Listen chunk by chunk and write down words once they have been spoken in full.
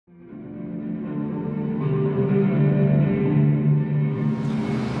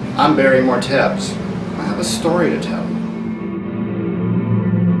I'm Barrymore Tebbs. I have a story to tell.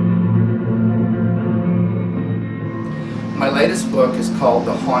 My latest book is called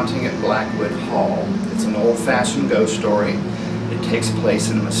The Haunting at Blackwood Hall. It's an old-fashioned ghost story. It takes place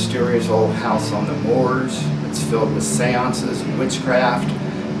in a mysterious old house on the moors. It's filled with seances and witchcraft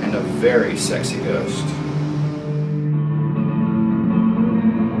and a very sexy ghost.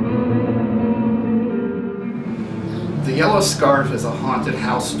 The Yellow Scarf is a haunted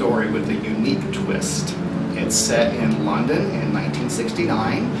house story with a unique twist. It's set in London in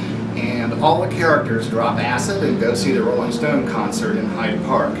 1969, and all the characters drop acid and go see the Rolling Stone concert in Hyde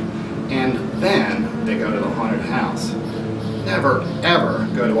Park. And then they go to the haunted house. Never, ever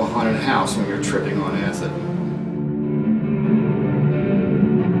go to a haunted house when you're tripping on acid.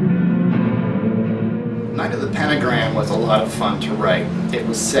 Night of the Pentagram was a lot of fun to write. It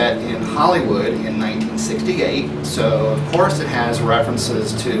was set in Hollywood in 1968, so of course it has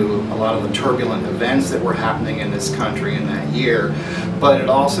references to a lot of the turbulent events that were happening in this country in that year, but it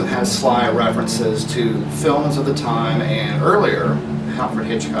also has sly references to films of the time and earlier Alfred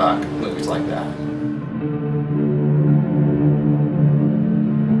Hitchcock movies like that.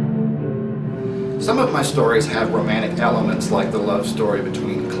 Some of my stories have romantic elements, like the love story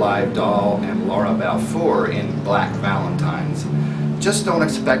between Clive Dahl and Laura Balfour in Black Valentines. Just don't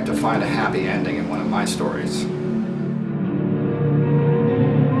expect to find a happy ending in one of my stories.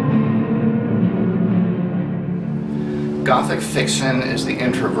 Gothic fiction is the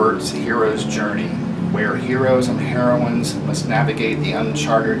introvert's hero's journey, where heroes and heroines must navigate the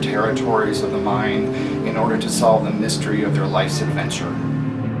uncharted territories of the mind in order to solve the mystery of their life's adventure.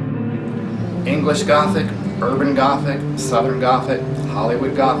 English Gothic, Urban Gothic, Southern Gothic,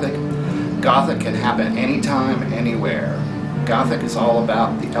 Hollywood Gothic. Gothic can happen anytime, anywhere. Gothic is all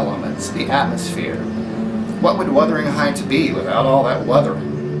about the elements, the atmosphere. What would Wuthering Heights be without all that wuthering?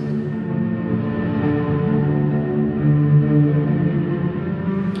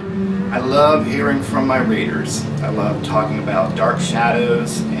 I love hearing from my readers. I love talking about Dark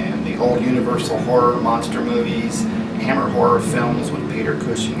Shadows and the old Universal horror monster movies, Hammer horror films with Peter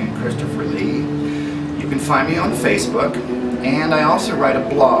Cushing and Christopher Lee. You can find me on Facebook, and I also write a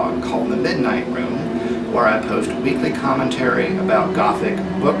blog called The Midnight Room, where I post weekly commentary about Gothic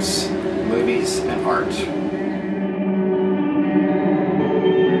books, movies, and art.